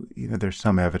that there's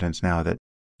some evidence now that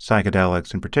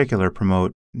psychedelics in particular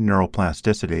promote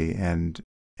neuroplasticity and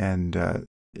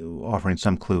offering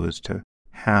some clue as to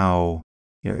how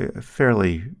a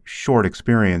fairly short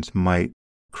experience might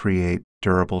create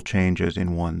durable changes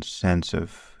in one's sense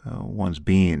of one's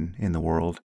being in the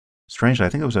world. Strangely, I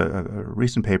think it was a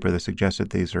recent paper that suggested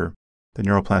the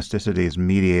neuroplasticity is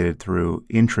mediated through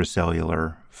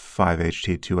intracellular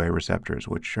 5-HT2A receptors,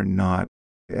 which are not,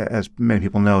 as many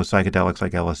people know, psychedelics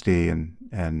like LSD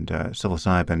and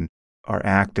psilocybin are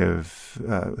active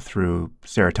through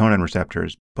serotonin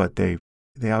receptors, but they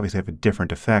obviously have a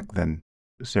different effect than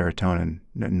serotonin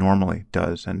normally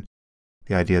does. And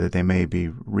the idea that they may be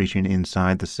reaching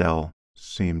inside the cell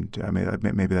seemed,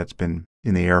 maybe that's been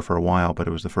in the air for a while, but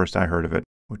it was the first I heard of it,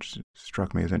 which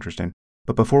struck me as interesting.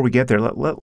 But before we get there,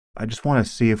 I just want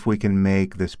to see if we can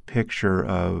make this picture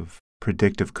of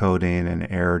predictive coding and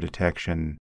error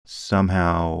detection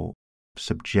somehow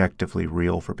subjectively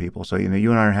real for people. So,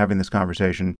 you and I are having this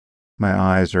conversation. My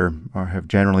eyes have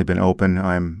generally been open.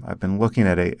 I've been looking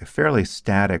at a fairly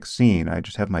static scene. I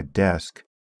just have my desk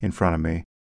in front of me.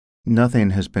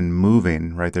 Nothing has been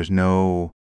moving, right? There are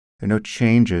no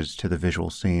changes to the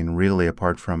visual scene really,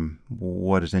 apart from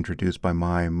what is introduced by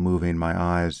my moving my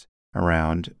eyes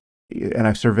around. And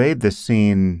I've surveyed this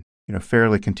scene,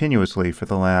 fairly continuously for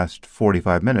the last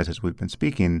 45 minutes as we've been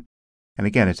speaking. And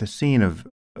again, it's a scene of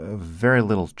very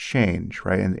little change,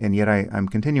 right? And yet I'm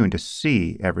continuing to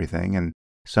see everything, and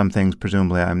some things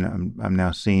presumably I'm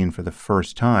now seeing for the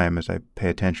first time as I pay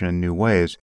attention in new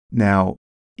ways. Now,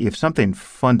 if something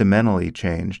fundamentally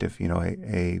changed, if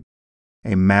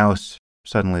a mouse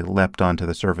suddenly leapt onto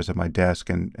the surface of my desk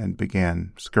and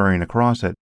began scurrying across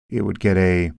it, it would get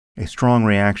a strong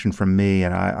reaction from me,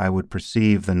 and I would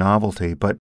perceive the novelty.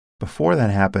 But before that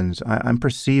happens, I'm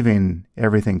perceiving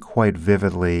everything quite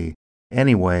vividly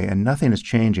anyway, and nothing is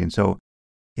changing. So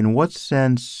in what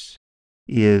sense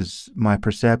is my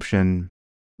perception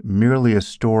merely a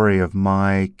story of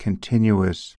my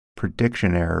continuous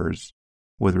prediction errors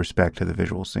with respect to the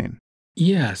visual scene?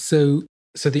 Yeah. So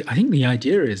I think the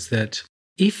idea is that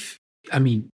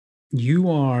you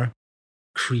are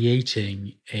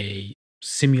creating a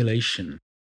simulation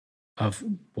of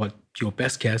what your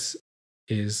best guess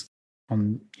is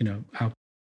on,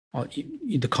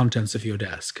 the contents of your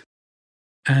desk.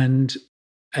 And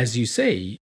as you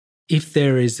say,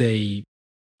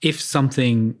 if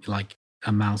something like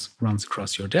a mouse runs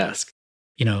across your desk,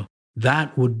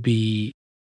 that would be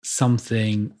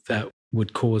something that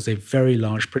would cause a very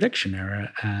large prediction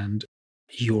error, and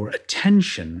your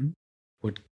attention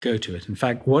would go to it. In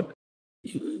fact, what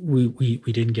we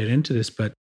didn't get into this,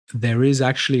 but there is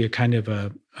actually a kind of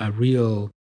a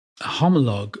real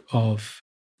homologue of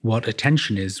what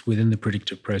attention is within the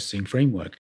predictive processing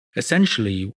framework.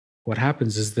 Essentially, what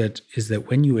happens is that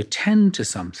when you attend to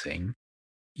something,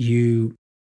 you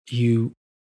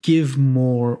give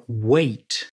more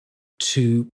weight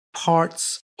to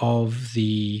parts of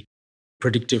the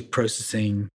predictive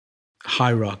processing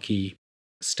hierarchy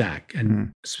stack.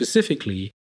 And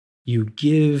specifically, you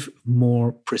give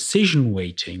more precision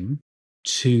weighting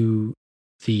to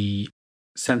the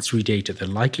sensory data, the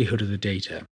likelihood of the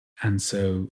data. And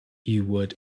so you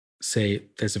would say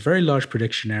there's a very large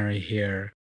prediction error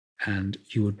here, and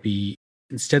you would be,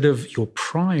 instead of your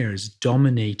priors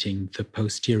dominating the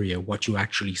posterior, what you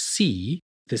actually see,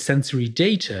 the sensory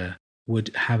data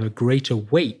would have a greater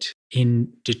weight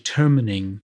in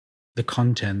determining the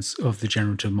contents of the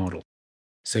generative model.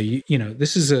 So,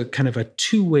 this is a kind of a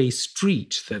two-way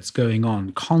street that's going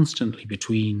on constantly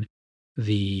between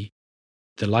the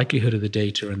likelihood of the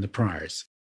data and the priors,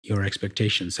 your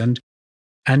expectations. And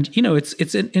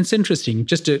it's interesting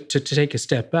just to take a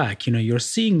step back. You're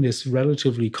seeing this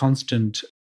relatively constant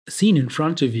scene in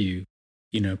front of you,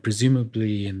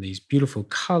 presumably in these beautiful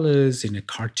colors, in a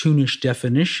cartoonish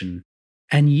definition.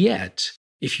 And yet,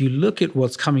 if you look at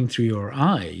what's coming through your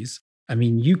eyes,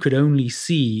 you could only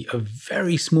see a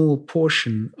very small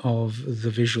portion of the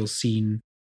visual scene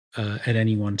at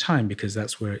any one time, because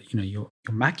that's where, your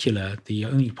macula, the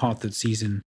only part that sees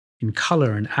in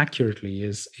color and accurately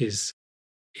is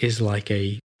is like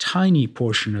a tiny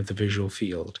portion of the visual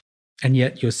field. And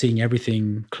yet you're seeing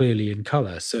everything clearly in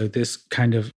color. So this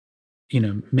kind of,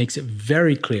 makes it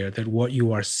very clear that what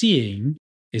you are seeing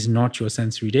is not your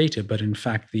sensory data, but in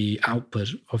fact the output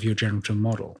of your generative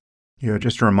model. Yeah,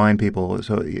 just to remind people,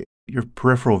 so your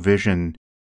peripheral vision,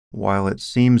 while it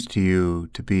seems to you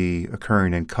to be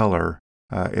occurring in color,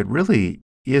 it really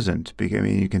isn't. I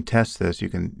mean, you can test this. You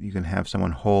can have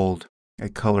someone hold a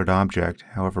colored object,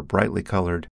 however brightly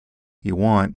colored you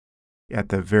want, at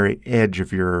the very edge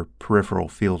of your peripheral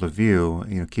field of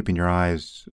view, keeping your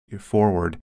eyes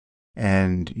forward,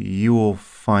 and you will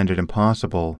find it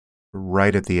impossible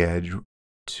right at the edge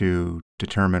to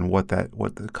determine what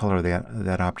the color of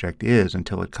that object is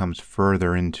until it comes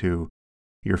further into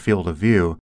your field of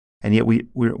view. And yet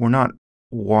we're not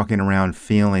walking around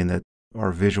feeling that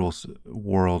our visual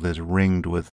world is ringed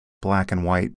with black and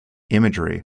white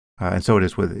imagery. And so it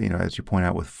is with, as you point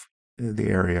out, with the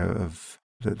area of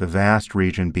the vast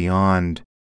region beyond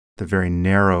the very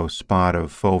narrow spot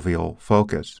of foveal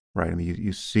focus, right? I mean,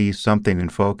 you see something in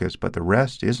focus, but the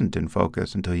rest isn't in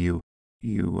focus until you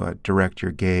direct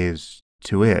your gaze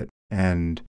to it.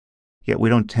 And yet we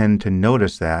don't tend to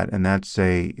notice that. And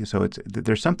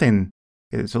there's something,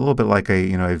 it's a little bit like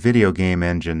a video game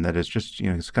engine that is just,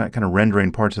 it's kind of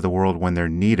rendering parts of the world when they're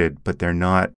needed, but they're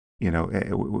not,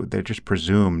 they're just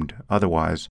presumed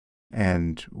otherwise.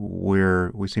 And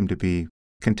we seem to be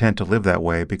content to live that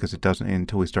way because it doesn't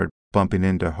until we start bumping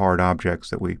into hard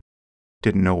objects that we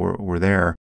didn't know were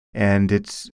there. And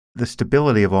it's the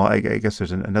stability of all. I guess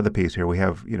there's another piece here. We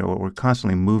have, we're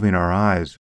constantly moving our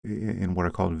eyes in what are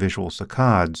called visual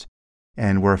saccades,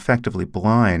 and we're effectively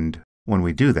blind when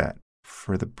we do that.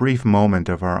 For the brief moment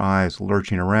of our eyes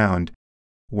lurching around,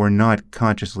 we're not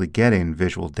consciously getting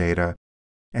visual data,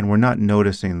 and we're not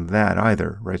noticing that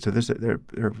either, right? So there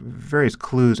are various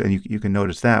clues, and you can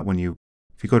notice that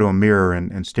if you go to a mirror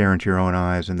and stare into your own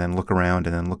eyes and then look around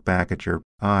and then look back at your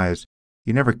eyes,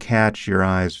 you never catch your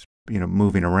eyes,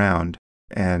 moving around.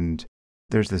 And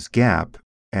there's this gap.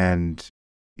 And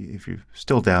if you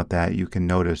still doubt that, you can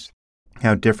notice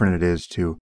how different it is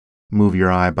to move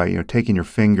your eye by, taking your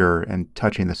finger and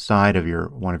touching the side of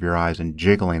one of your eyes and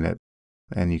jiggling it.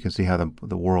 And you can see how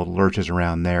the world lurches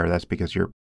around there. That's because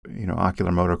your,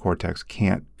 ocular motor cortex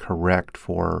can't correct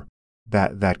for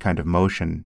that kind of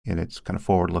motion in its kind of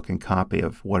forward-looking copy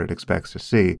of what it expects to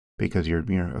see, because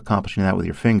you're accomplishing that with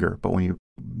your finger. But when you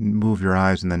move your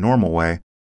eyes in the normal way,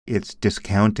 it's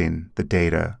discounting the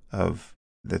data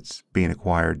that's being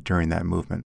acquired during that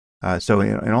movement. So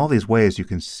in all these ways, you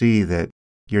can see that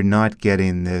you're not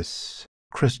getting this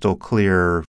crystal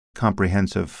clear,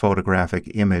 comprehensive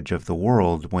photographic image of the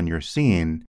world when you're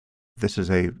seeing. This is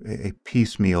a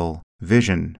piecemeal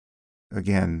vision,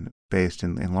 again, based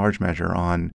in large measure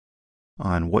on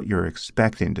what you're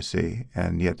expecting to see,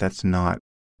 and yet that's not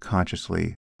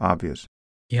consciously obvious.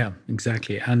 Yeah,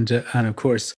 exactly. And of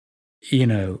course,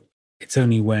 it's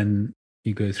only when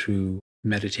you go through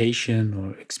meditation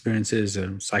or experiences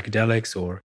and psychedelics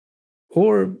or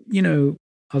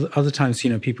other times,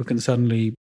 people can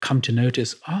suddenly come to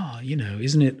notice,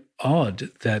 isn't it odd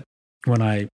that when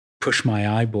I push my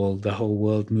eyeball, the whole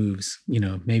world moves?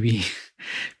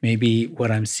 Maybe what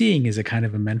I'm seeing is a kind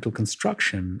of a mental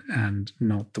construction and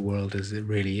not the world as it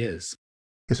really is.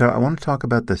 Yeah, so I want to talk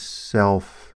about the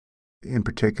self in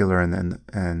particular,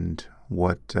 and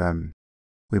what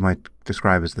we might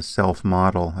describe as the self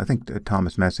model. I think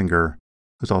Thomas Metzinger,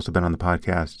 who's also been on the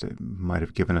podcast, might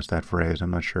have given us that phrase.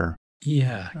 I'm not sure.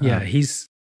 Yeah. He's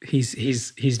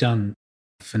done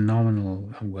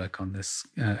phenomenal work on this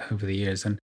over the years,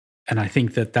 and I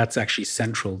think that's actually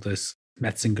central, this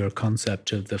Metzinger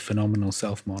concept of the phenomenal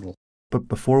self model. But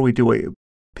before we do it,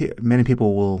 many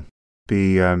people will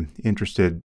be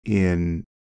interested in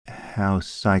how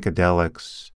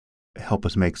psychedelics help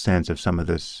us make sense of some of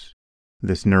this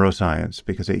neuroscience,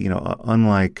 because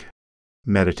unlike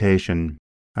meditation,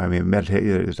 I mean,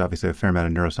 there's obviously a fair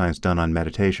amount of neuroscience done on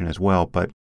meditation as well,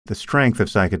 but the strength of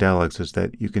psychedelics is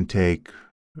that you can take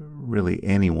really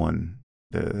anyone.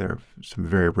 There are some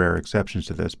very rare exceptions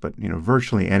to this, but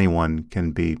virtually anyone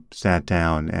can be sat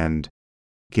down and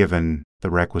given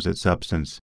the requisite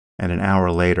substance, and an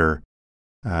hour later,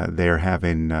 they're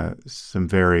having some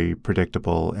very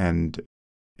predictable and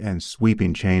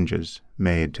sweeping changes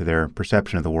made to their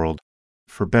perception of the world,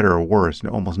 for better or worse.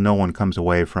 Almost no one comes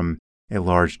away from a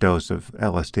large dose of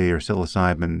LSD or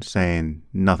psilocybin saying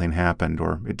nothing happened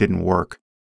or it didn't work.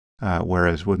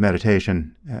 Whereas with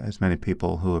meditation, as many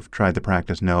people who have tried the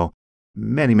practice know,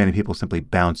 many, many people simply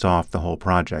bounce off the whole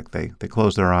project. They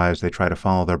close their eyes, they try to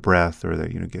follow their breath, or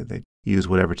they use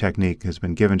whatever technique has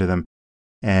been given to them,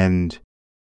 and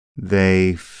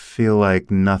they feel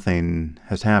like nothing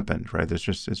has happened, right? It's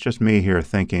just me here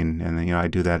thinking, and I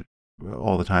do that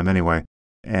all the time anyway.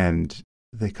 And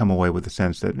they come away with the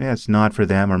sense that it's not for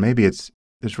them, or maybe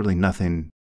there's really nothing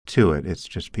to it. It's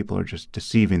just people are just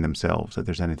deceiving themselves that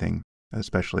there's anything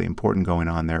especially important going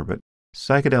on there. But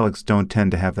psychedelics don't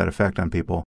tend to have that effect on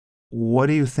people. What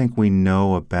do you think we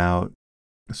know about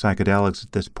psychedelics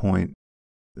at this point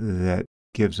that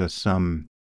gives us some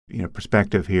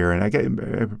perspective here?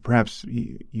 And perhaps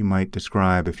you might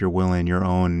describe, if you're willing, your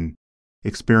own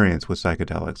experience with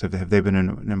psychedelics. Have they been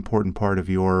an important part of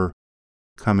your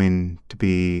coming to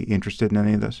be interested in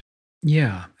any of this?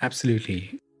 Yeah,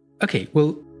 absolutely. Okay,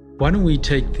 well, why don't we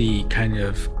take the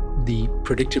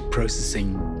predictive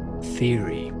processing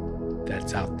theory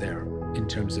that's out there in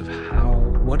terms of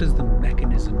what is the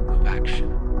mechanism of action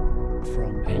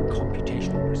from a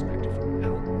computational perspective, from an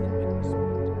algorithmic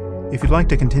perspective. If you'd like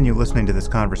to continue listening to this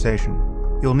conversation,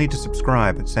 you'll need to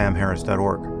subscribe at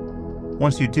samharris.org.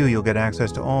 Once you do, you'll get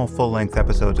access to all full-length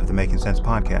episodes of the Making Sense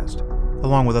podcast,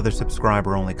 along with other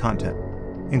subscriber-only content,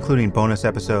 including bonus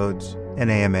episodes and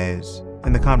AMAs,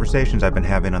 and the conversations I've been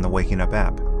having on the Waking Up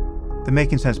app. The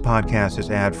Making Sense podcast is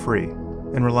ad-free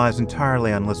and relies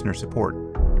entirely on listener support,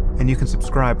 and you can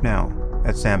subscribe now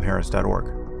at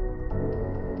samharris.org.